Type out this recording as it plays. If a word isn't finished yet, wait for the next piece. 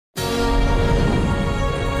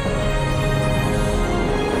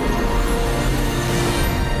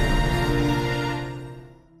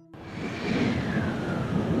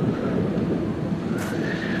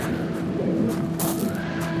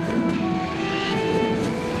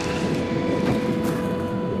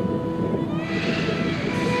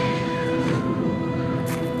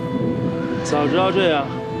早知道这样，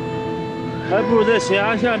还不如在悬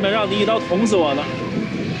崖下面让你一刀捅死我呢。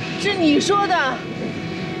是你说的，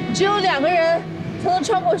只有2个人才能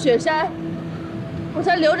穿过雪山，我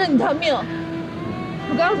才留着你条命。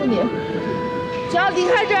我告诉你，只要离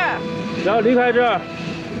开这儿，只要离开这儿，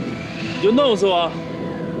你就弄死我。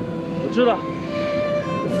我知道。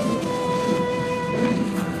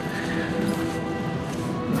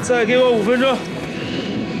再给我5分钟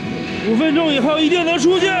，5分钟以后一定能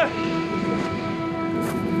出去。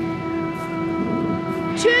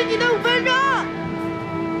去你的5分钟！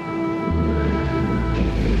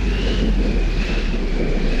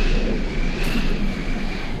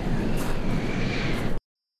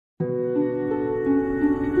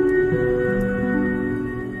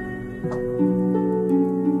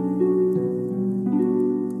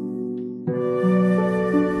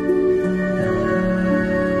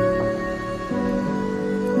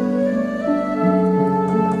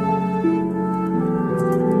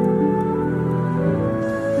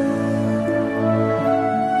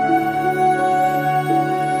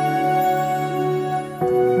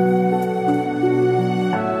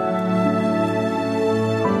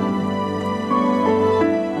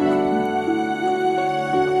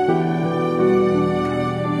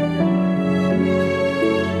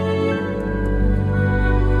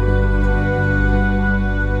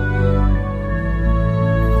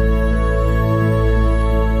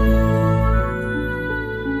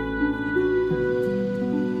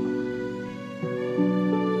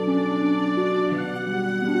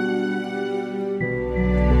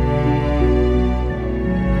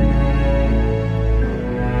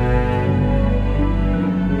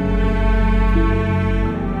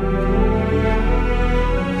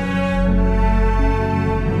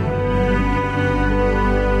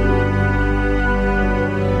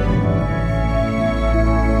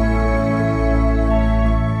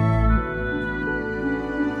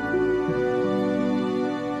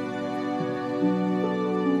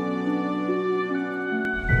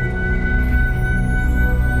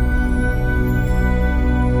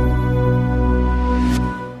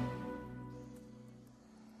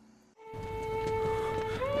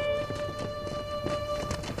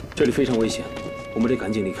这里非常危险，我们得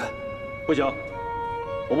赶紧离开。不行，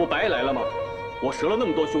我不白来了吗？我折了那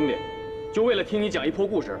么多兄弟，就为了听你讲一破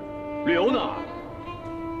故事，旅游呢？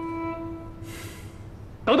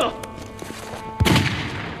等等，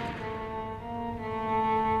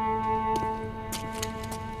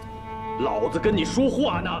老子跟你说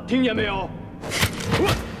话呢，听见没有？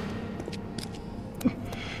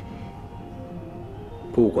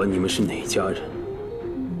不管你们是哪家人，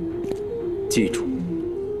记住。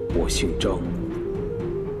 我姓张，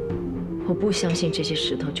我不相信这些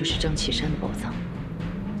石头就是张启山的宝藏，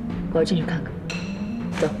我要进去看看。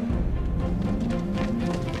走，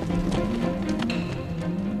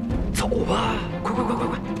走吧，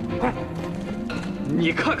快！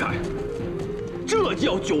你看看，这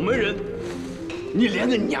叫九门人，你连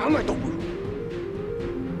个娘们都不如。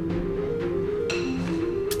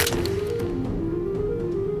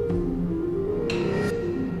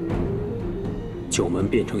 九门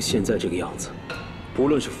变成现在这个样子，不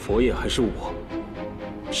论是佛爷还是我，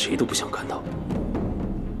谁都不想看到。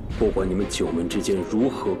不管你们九门之间如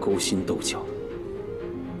何勾心斗角，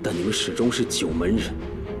但你们始终是九门人。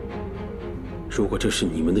如果这是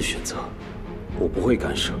你们的选择，我不会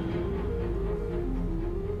干涉。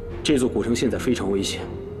这座古城现在非常危险。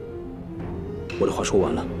我的话说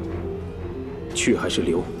完了，去还是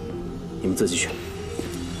留，你们自己选。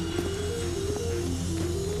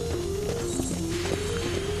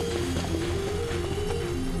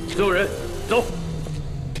 所有人，走！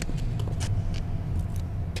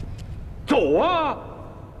走啊！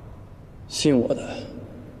信我的，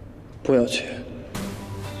不要去。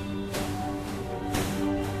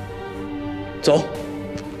走。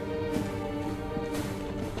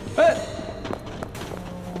哎，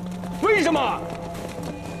为什么？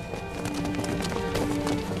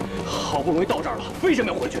好不容易到这儿了，为什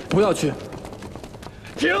么要回去？不要去。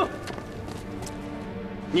停！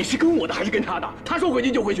 你是跟我的还是跟他的？他说回去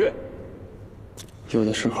就回去。有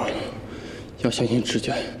的时候要相信直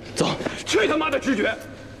觉。走，去他妈的直觉！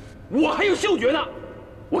我还有嗅觉呢。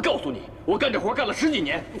我告诉你，我干这活干了10几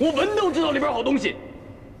年，我闻都知道里边好东西。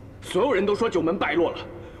所有人都说九门败落了，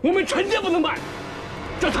我们陈家不能败。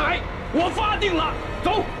这台我发定了，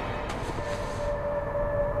走。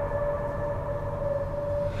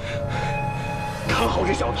看好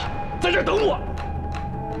这小子，在这儿等我。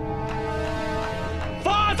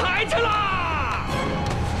 发财去啦！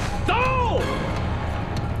走！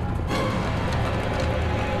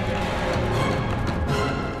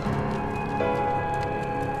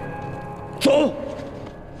走！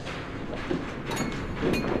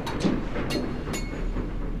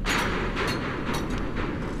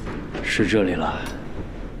是这里了。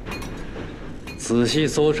仔细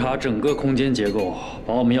搜查整个空间结构，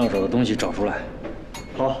把我们要找的东西找出来。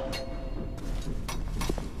好。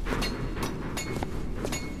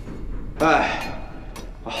哎，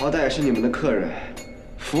我好歹也是你们的客人，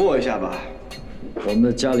扶我一下吧。我们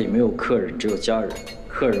的家里没有客人，只有家人。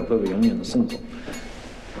客人会被永远的送走。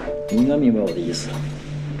你应该明白我的意思。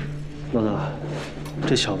老大，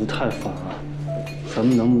这小子太烦了，咱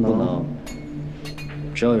们能不能？不能。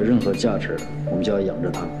只要有任何价值，我们就要养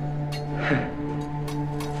着他。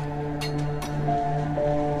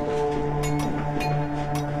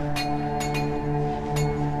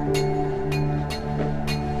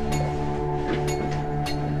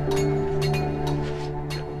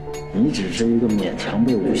你只是一个勉强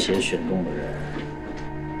被吴邪选中的人。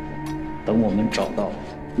等我们找到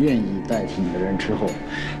愿意代替你的人之后，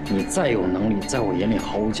你再有能力，在我眼里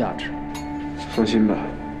毫无价值。放心吧，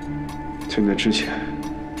在那之前，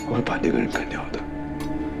我会把那个人干掉的。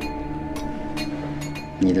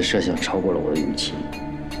你的设想超过了我的预期。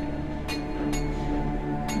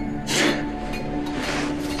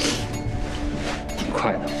挺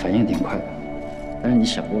快的，反应挺快的。但是你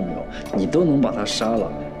想过没有，你都能把他杀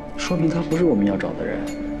了，说明他不是我们要找的人。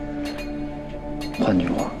换句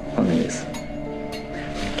话，换个意思，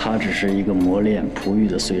他只是一个磨练璞玉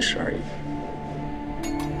的碎石而已。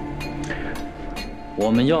我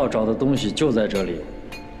们要找的东西就在这里。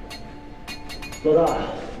老大，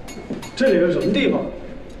这里是什么地方？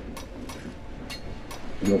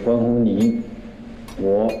一个关乎你、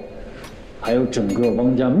我，还有整个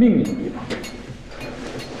汪家命运的地方。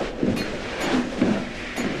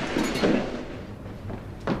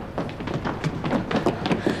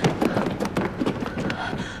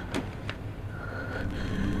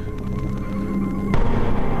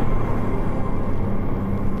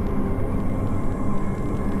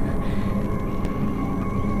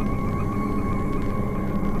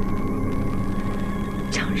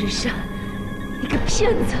日山，你个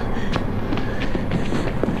骗子！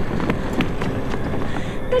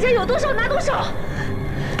大家有多少拿多少。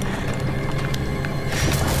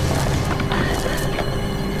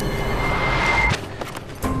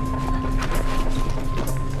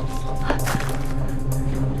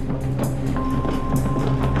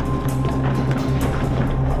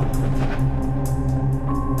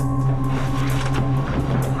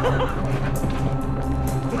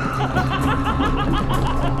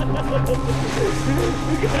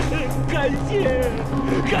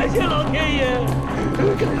感谢老天爷，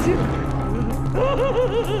感谢，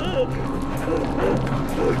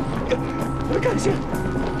感谢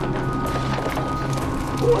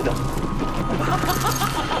我的，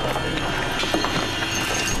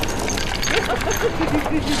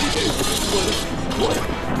我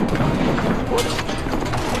的，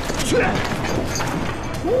去，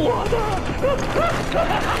我的。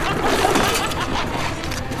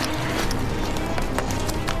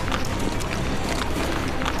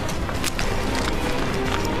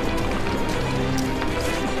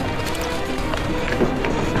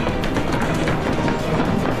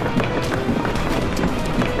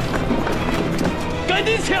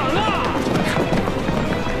你抢啊！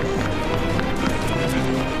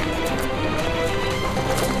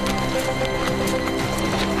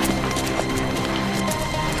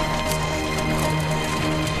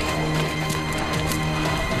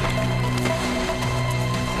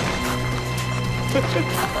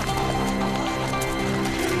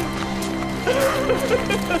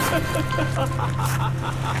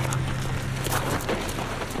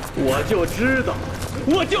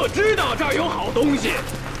我就知道这儿有好东西。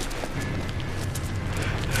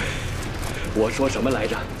我说什么来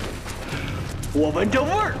着？我闻着味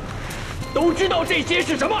儿，都知道这些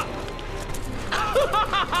是什么。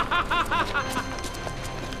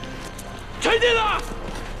陈进了，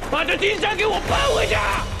把这金山给我搬回去。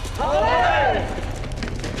好嘞。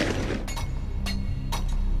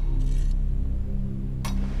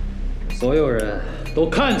所有人都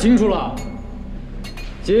看清楚了，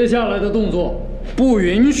接下来的动作不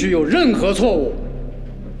允许有任何错误。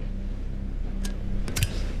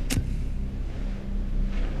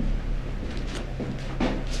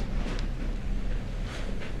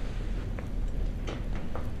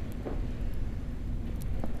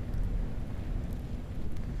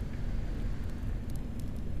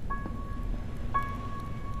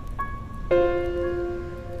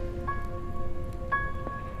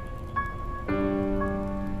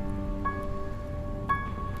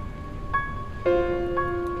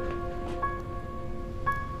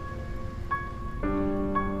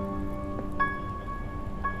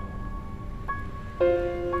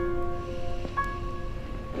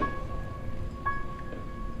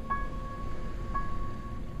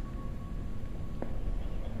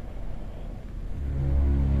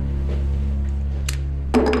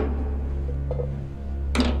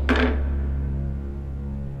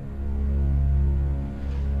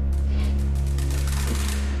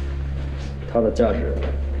它的价值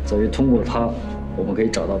在于通过它，我们可以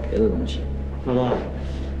找到别的东西。老大，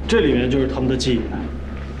这里面就是他们的记忆。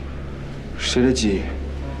谁的记忆？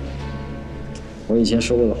我以前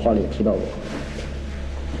说过的话里也提到过。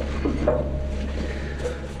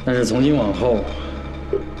但是从今往后，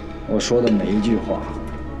我说的每一句话，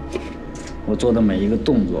我做的每一个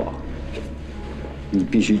动作，你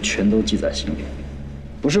必须全都记在心里。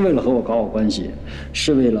不是为了和我搞好关系，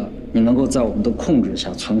是为了你能够在我们的控制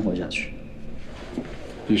下存活下去。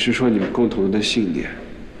你是说你们共同的信念？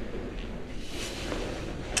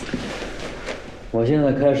我现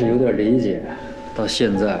在开始有点理解，到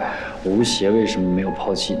现在吴邪为什么没有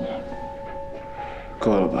抛弃你。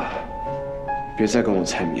够了吧？别再跟我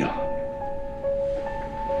猜谜了。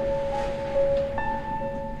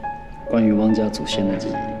关于汪家祖先的记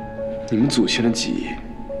忆，你们祖先的记忆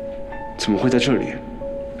怎么会在这里？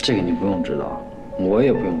这个你不用知道，我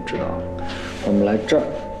也不用知道。我们来这儿，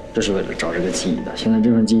就是为了找这个记忆的。现在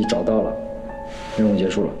这份记忆找到了，任务结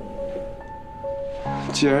束了。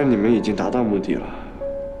既然你们已经达到目的了，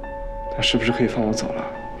那是不是可以放我走了？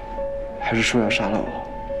还是说要杀了我？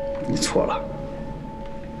你错了，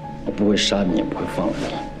我不会杀你，也不会放了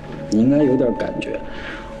你。你应该有点感觉，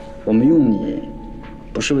我们用你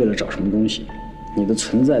不是为了找什么东西，你的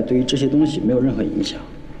存在对于这些东西没有任何影响。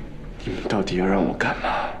你们到底要让我干嘛？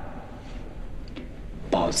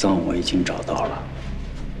宝藏我已经找到了，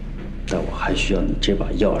但我还需要你这把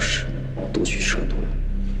钥匙读取蛇毒。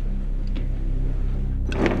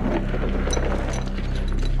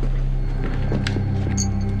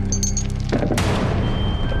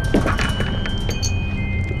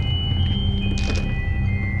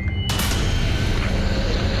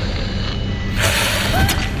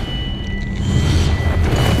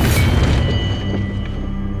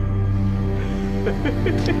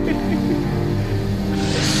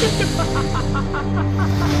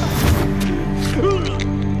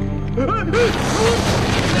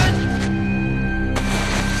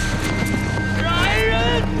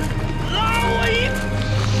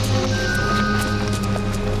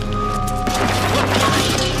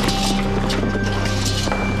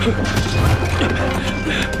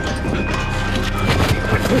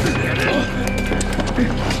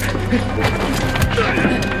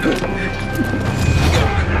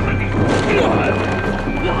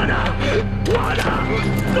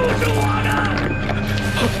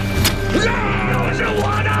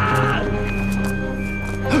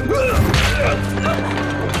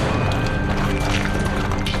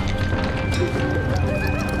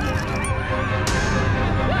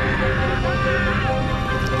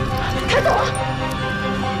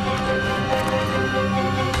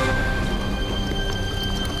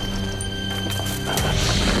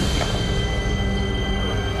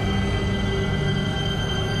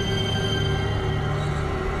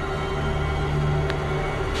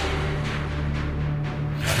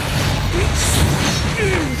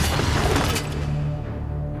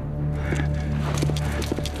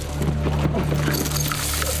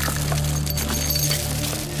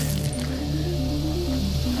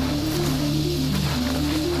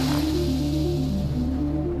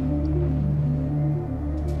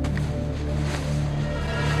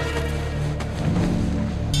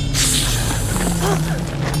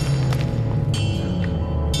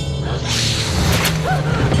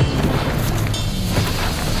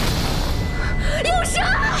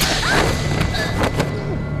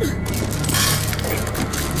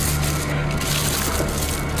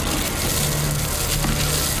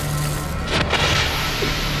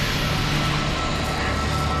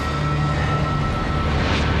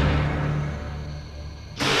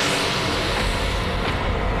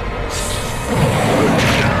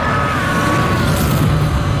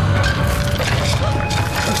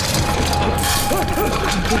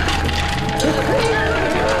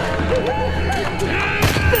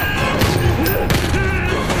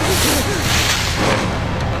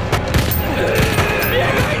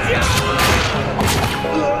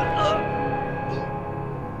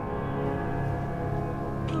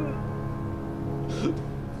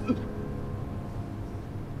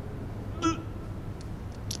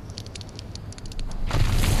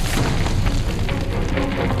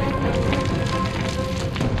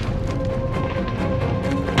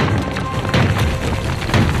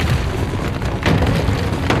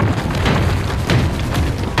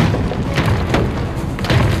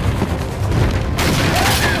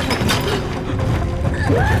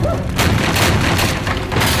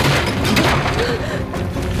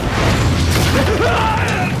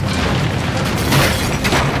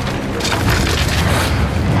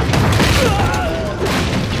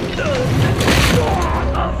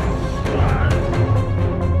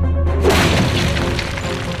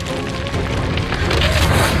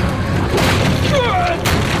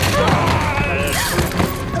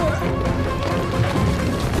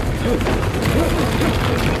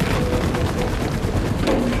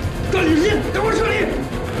撤离！赶快撤离！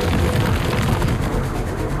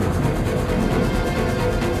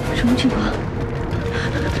什么情况？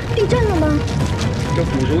地震了吗？这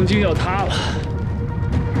捕虫镜要塌了。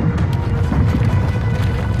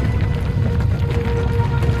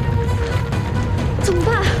怎么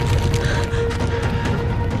办？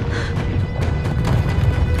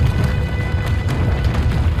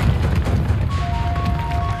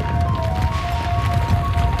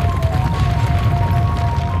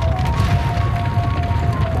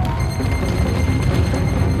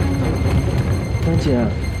丹姐，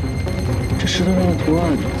这石头上的图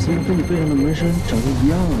案怎么跟你背上的纹身长得一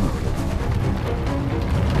样啊？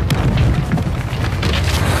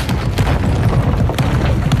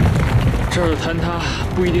这儿的坍塌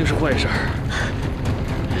不一定是坏事儿，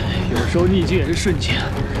有时候逆境也是顺境。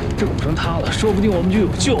这古城塌了，说不定我们就有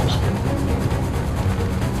救了。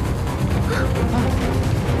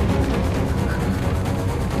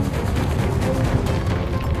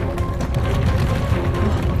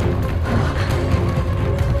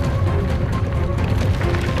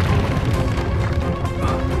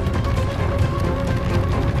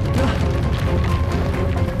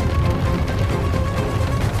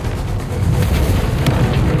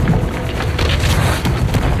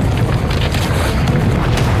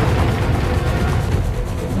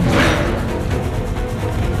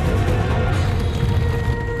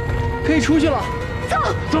可以出去了，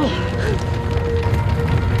走。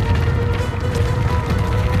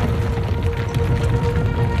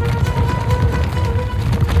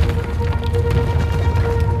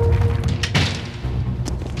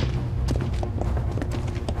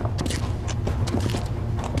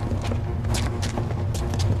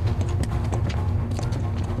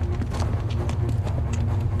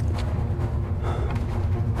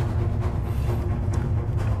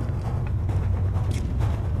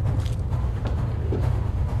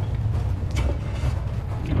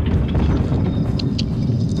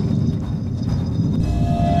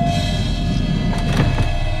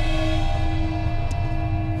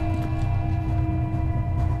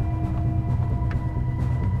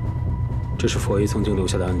这是佛爷曾经留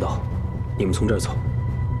下的暗道，你们从这儿走。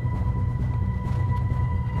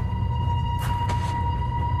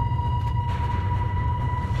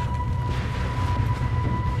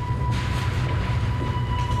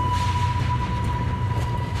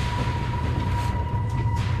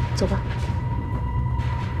走吧。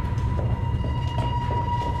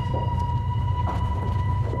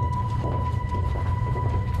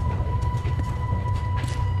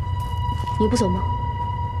你不走吗？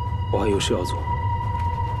我还有事要做。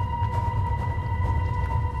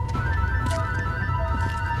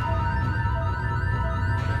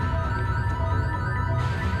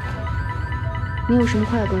你有什么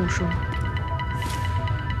话要跟我说吗？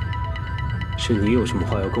是你有什么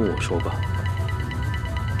话要跟我说吧？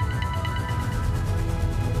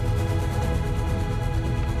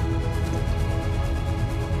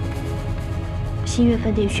新月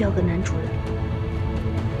饭店需要个男主人，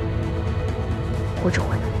我只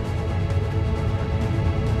会。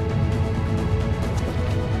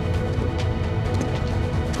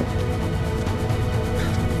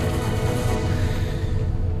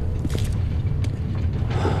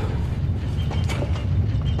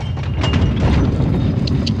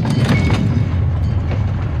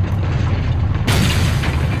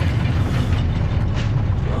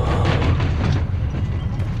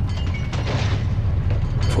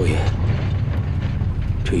佛爷，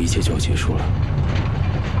这一切就要结束了。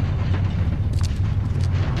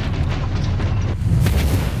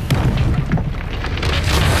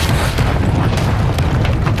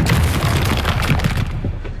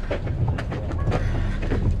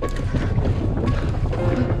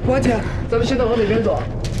关姐，咱们现在往哪边走？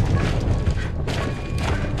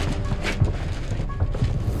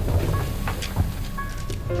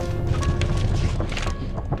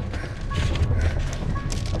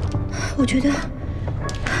我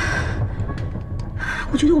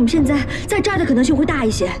觉得我们现在在这儿的可能性会大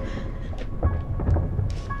一些。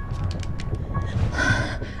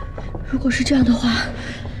如果是这样的话，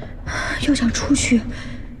要想出去，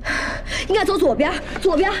应该走左边，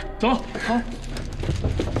左边。走，好。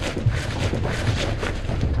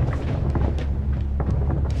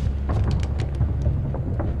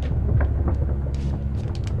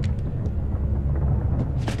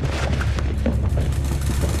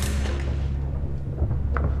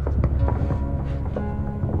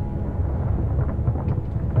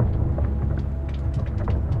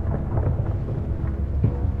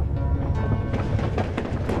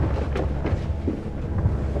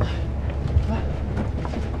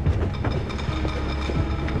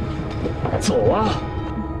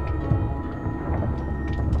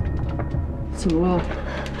怎么了？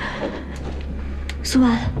苏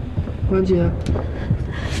婉，婉姐，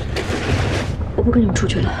我不跟你们出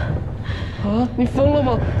去了。啊，你疯了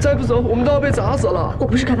吗？再不走，我们都要被砸死了。我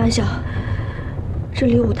不是开玩笑，这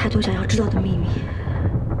里有我太多想要知道的秘密。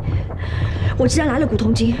我既然来了古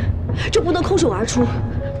铜金，就不能空手而出。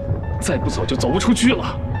再不走就走不出去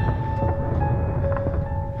了。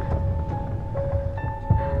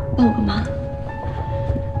帮我个忙。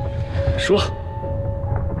说。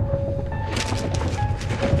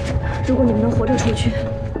如果你们能活着出去，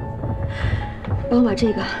帮我把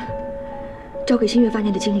这个交给新月饭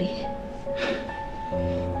店的经理。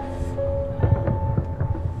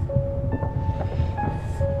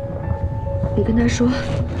你跟他说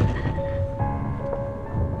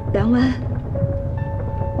，2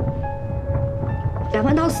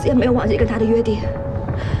万到死也没有忘记跟他的约定。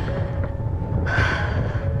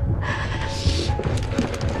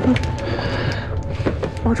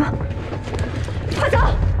保重，快走！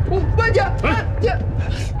婉姐，婉姐，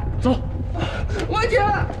走，婉姐。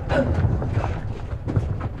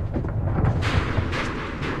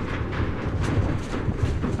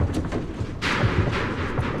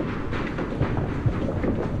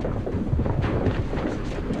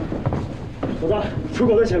老大，出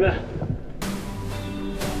口在前面。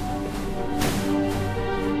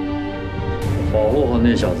保护好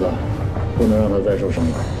那小子，不能让他再受伤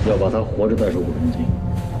了，要把他活着带出古铜金。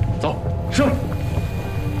走，是。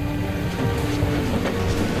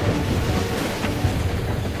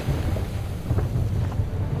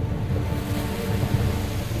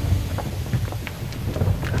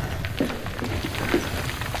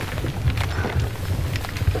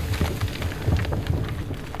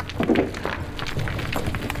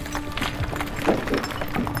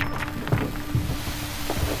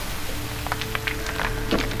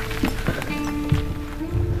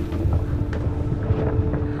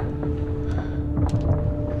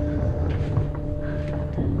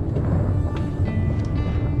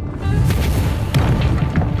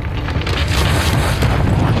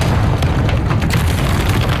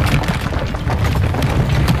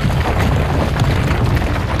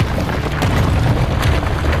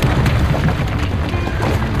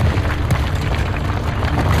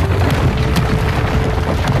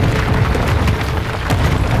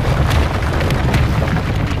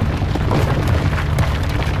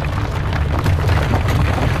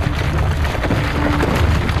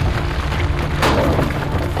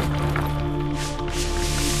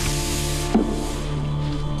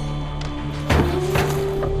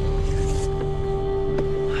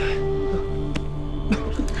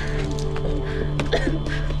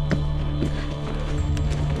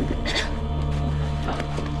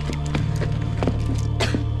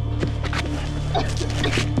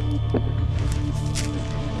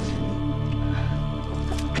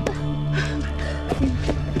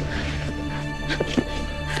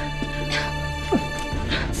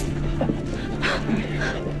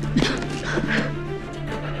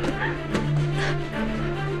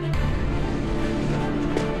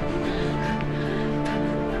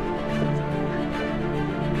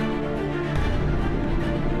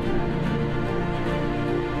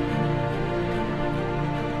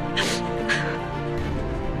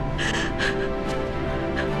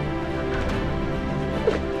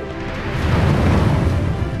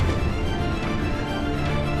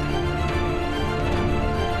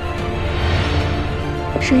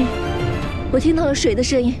声音，我听到了水的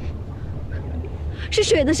声音，是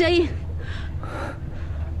水的声音。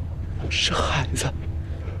是孩子，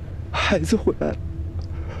孩子回来了，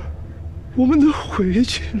我们都回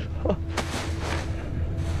去了。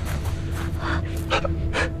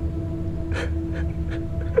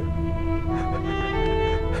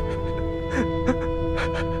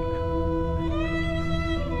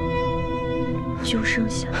就剩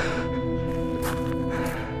下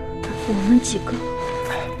我们几个。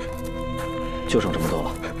就剩这么多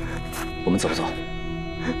了，我们走不走？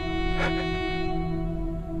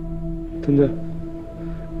等等，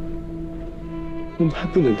我们还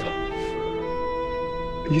不能走，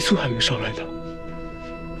黎素还没上来呢。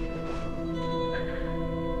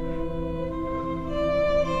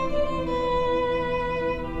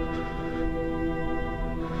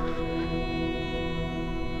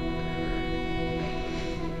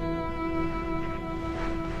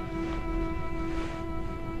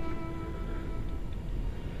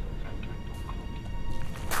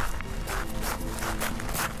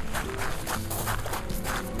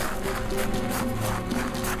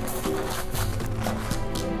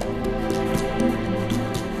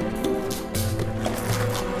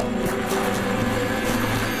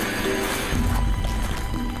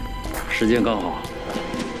时间刚好，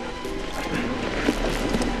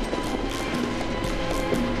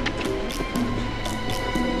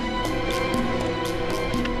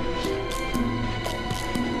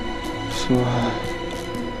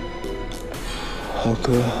豪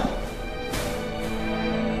哥，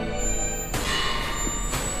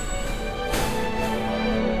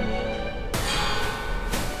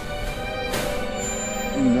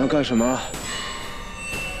你们要干什么？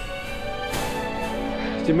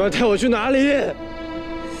你们要带我去哪里？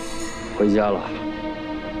回家了。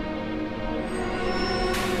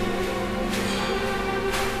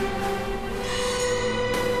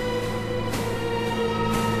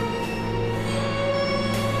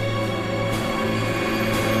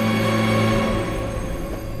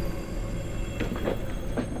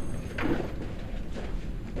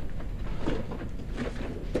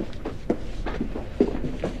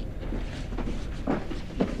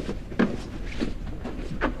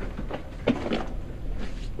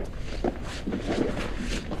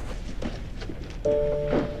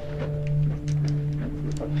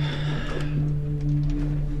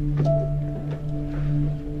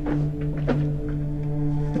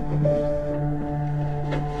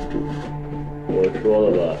我说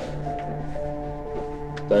了吧，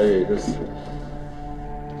待着也是死，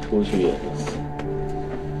出去也是死。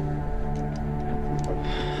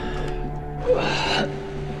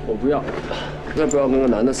我不要，那不要跟个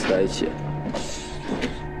男的死在一起。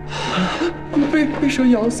被蛇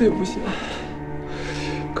咬死也不行。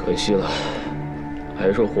可惜了，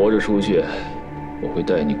还说活着出去，我会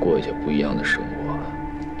带你过一些不一样的生活。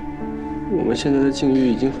我们现在的境遇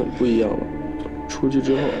已经很不一样了，出去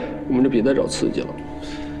之后我们就别再找刺激了。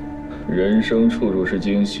人生处处是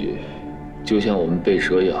惊喜，就像我们被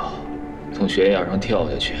蛇咬，从悬崖上跳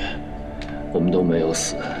下去，我们都没有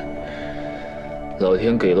死。老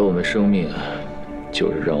天给了我们生命，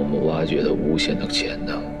就是让我们挖掘的无限的潜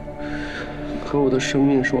能。可我的生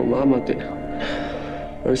命是我妈妈给的，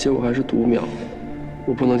而且我还是独苗，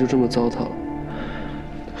我不能就这么糟蹋了。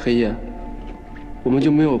黑夜，我们就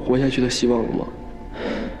没有活下去的希望了吗？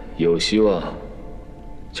有希望，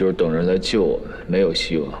就是等人来救我们；没有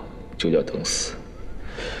希望，就叫等死。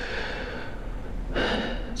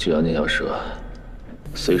就像那条蛇，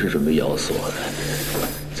随时准备咬死我们。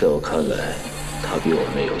在我看来，它比我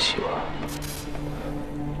们有希望。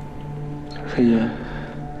黑夜，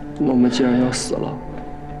那我们既然要死了，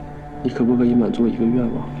你可不可以满足一个愿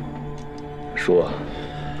望？说啊，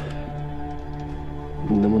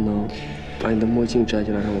你能不能把你的墨镜摘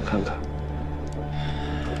下来让我看看？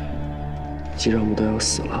既然我们都要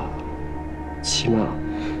死了，起码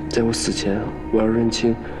在我死前，我要认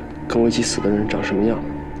清跟我一起死的人长什么样。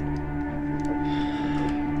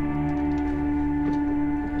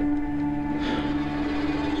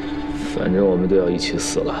反正我们都要一起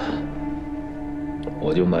死了，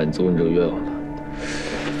我就满足你这个愿望吧。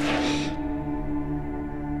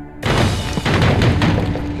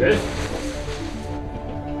谁？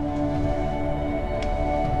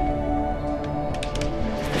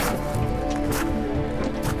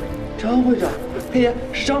张会长，黑爷，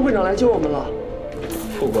是张会长来救我们了。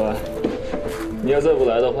副官，你要再不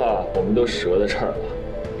来的话，我们都折在这儿了。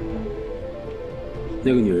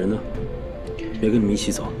那个女人呢？没跟你们一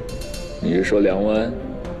起走？你是说梁湾？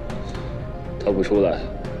他不出来，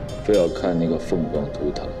非要看那个凤凰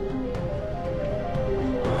图腾。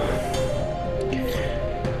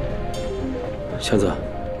强子，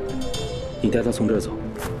你带他从这儿走。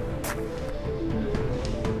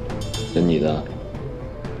那你呢？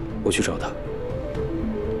我去找他。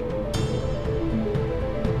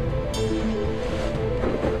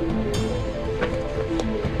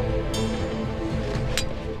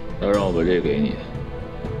要让我把这个给你。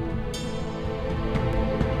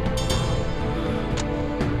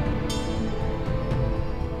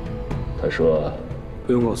他说：“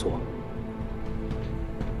不用告诉我。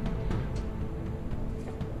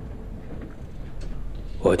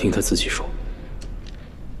我要听他自己说。”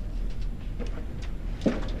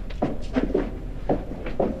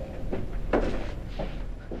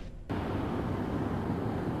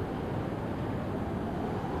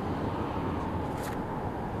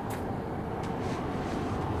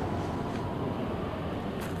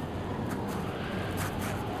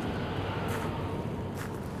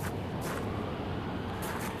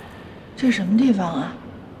这是什么地方啊？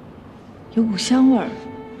有股香味儿。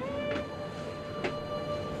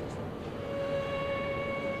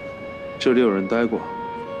这里有人待过，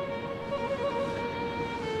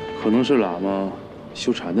可能是喇嘛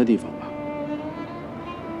修禅的地方吧。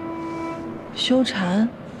修禅，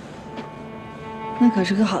那可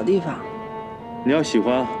是个好地方。你要喜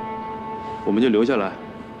欢，我们就留下来。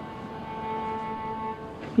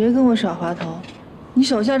别跟我耍滑头，你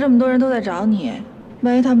手下这么多人都在找你。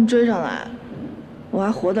万一他们追上来，我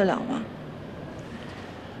还活得了吗？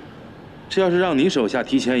这要是让你手下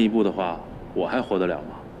提前一步的话，我还活得了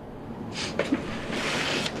吗？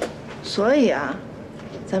所以啊，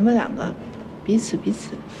咱们两个彼此。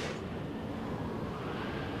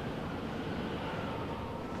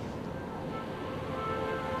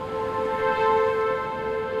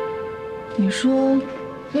你说，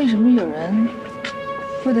为什么有人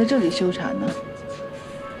会在这里修禅呢？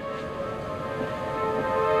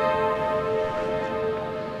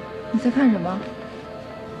你在看什么？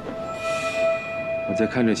我在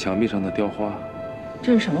看着墙壁上的雕花。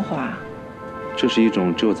这是什么花？这是一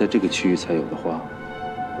种只有在这个区域才有的花，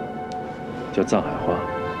叫藏海花。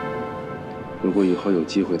如果以后有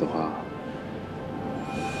机会的话，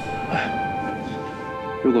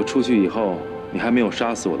如果出去以后你还没有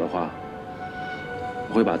杀死我的话，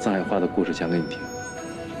我会把藏海花的故事讲给你听。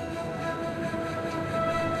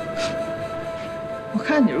我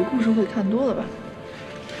看你这故事会看多了吧？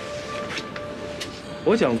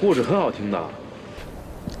我讲故事很好听的。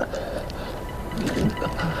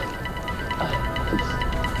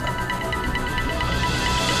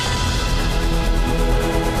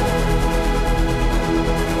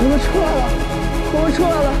我们出来了，我们出来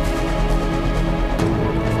了。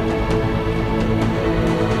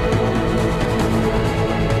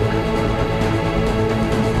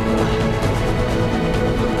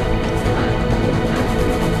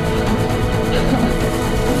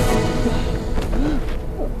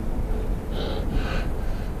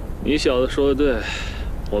你小子说的对，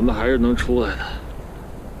我们还是能出来的。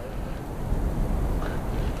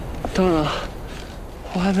当然，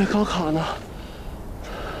我还没高考呢。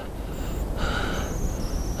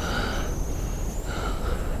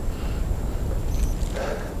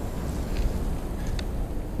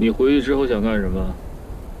你回去之后想干什么？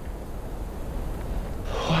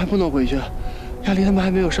我还不能回去，亚丽他们还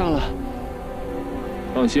没有上来。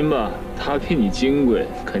放心吧，他比你金贵，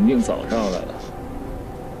肯定早上来了。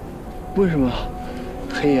为什么？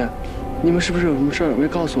黑爷，你们是不是有什么事儿没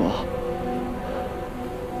告诉我？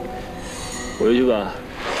回去吧。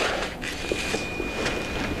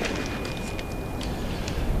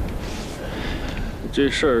这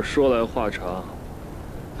事儿说来话长。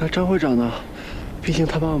那张会长呢？毕竟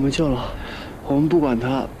他把我们救了，我们不管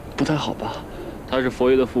他不太好吧？他是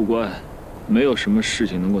佛爷的副官，没有什么事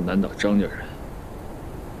情能够难倒张家人。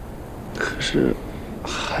可是，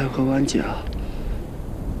还有个婉姐啊。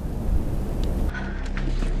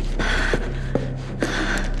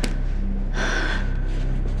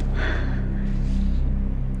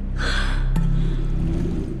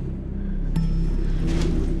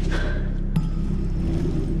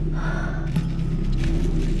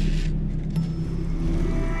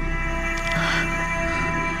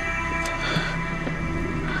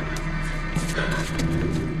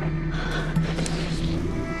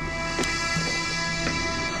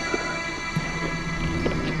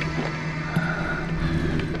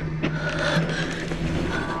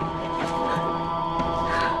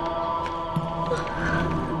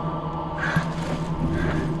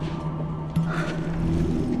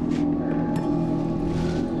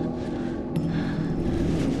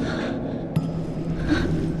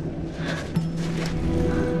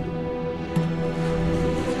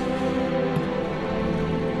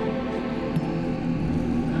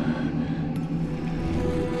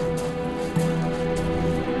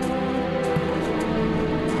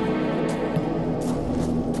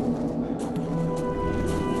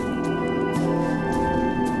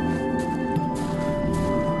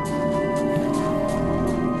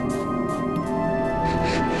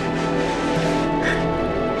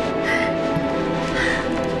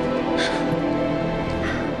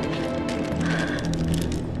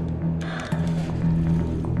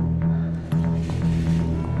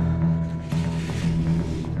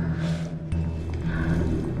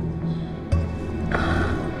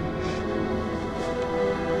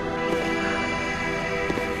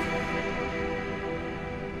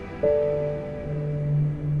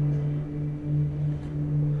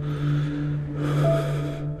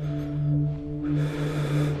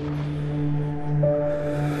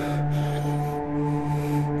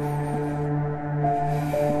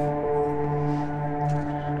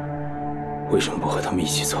为什么不和他们一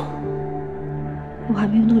起走？我还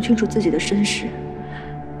没有弄清楚自己的身世，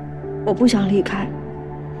我不想离开。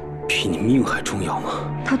比你命还重要吗？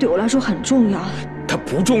它对我来说很重要。它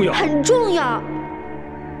不重要。很重要。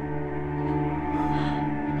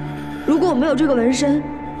如果我没有这个纹身，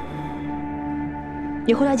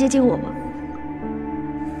你会来接近我吗？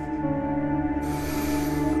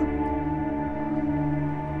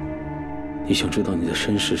你想知道你的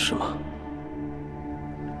身世是吗？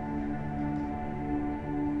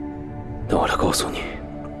那我来告诉你，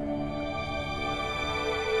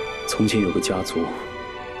从前有个家族，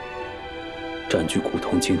占据古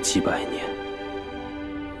铜镜几百年。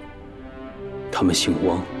他们姓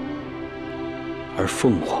汪，而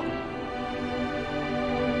凤凰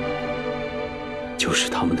就是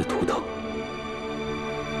他们的图腾。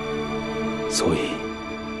所以，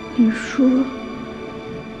你说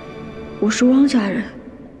我是汪家人？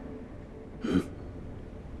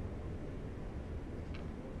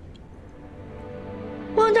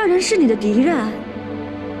汪家人是你的敌人？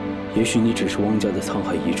也许你只是汪家的沧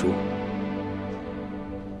海遗珠。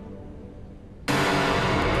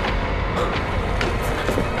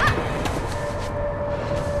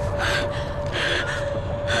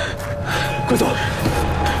快走！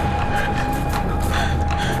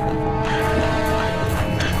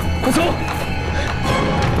快走！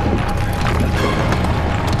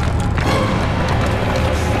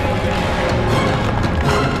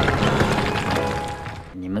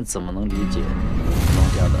你们怎么能理解汪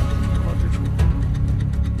家的重要之处？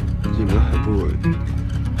你们还不如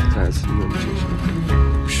再一次听我们这首。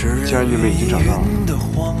既然你们已经找到了，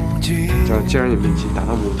既然你们已经达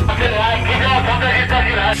到目的，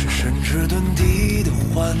是神之遁地的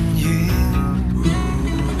幻影。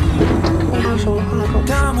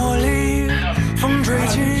大漠里，风吹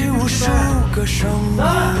起无数个声音，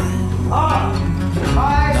那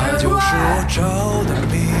就是我找的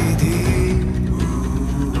谜底。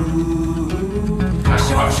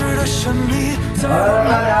消失的神秘，在我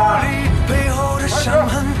脑里，背后的伤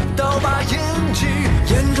痕，刀疤印记，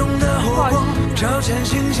眼中的火光，照前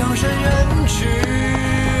行向深渊去。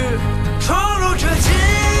闯入这禁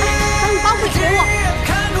忌，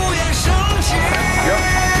看古言生气。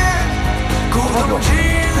古铜镜，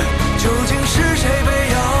究竟是谁被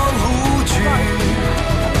养无惧？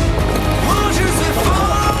我之最风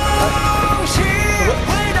起，回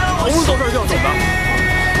到我心底。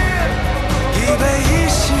一悲一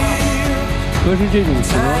喜，可是这种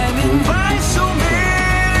蛇有一种特性，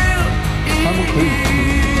它们可以成为意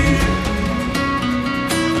识。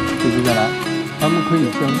接下来，它们可以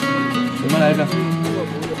将什么来着？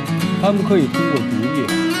它们可以通过毒液，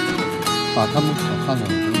把它们所看到的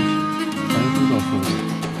东西传输到所有。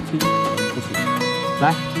不是，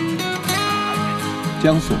来，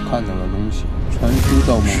将所看到的东西传输到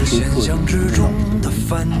某些特定的脑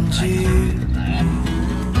子。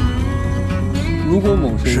如果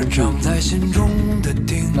某些人这样做，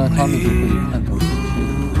那他们就可以看到这些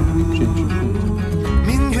真实动静。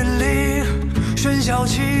命运里喧嚣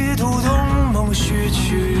起，读懂梦续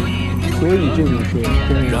去。所以这种事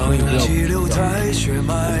真的让勇气留在血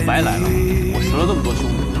脉里。白来了，我折了这么多兄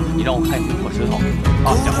弟，你让我看你这颗石头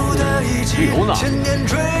啊！家伙，旅游呢？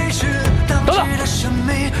等等。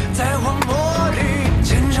在荒漠里，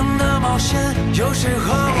虔诚的冒险，有谁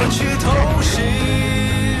和我去偷袭？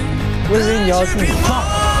我以为你要自己放。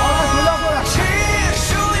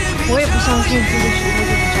我也不相信这个石头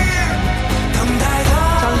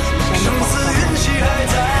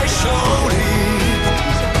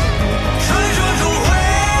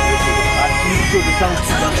就是张启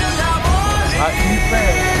山的宝藏。就是张启山。来，预备，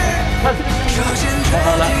开始。好，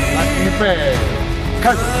来，预备，开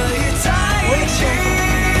始。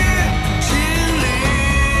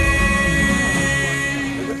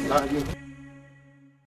来，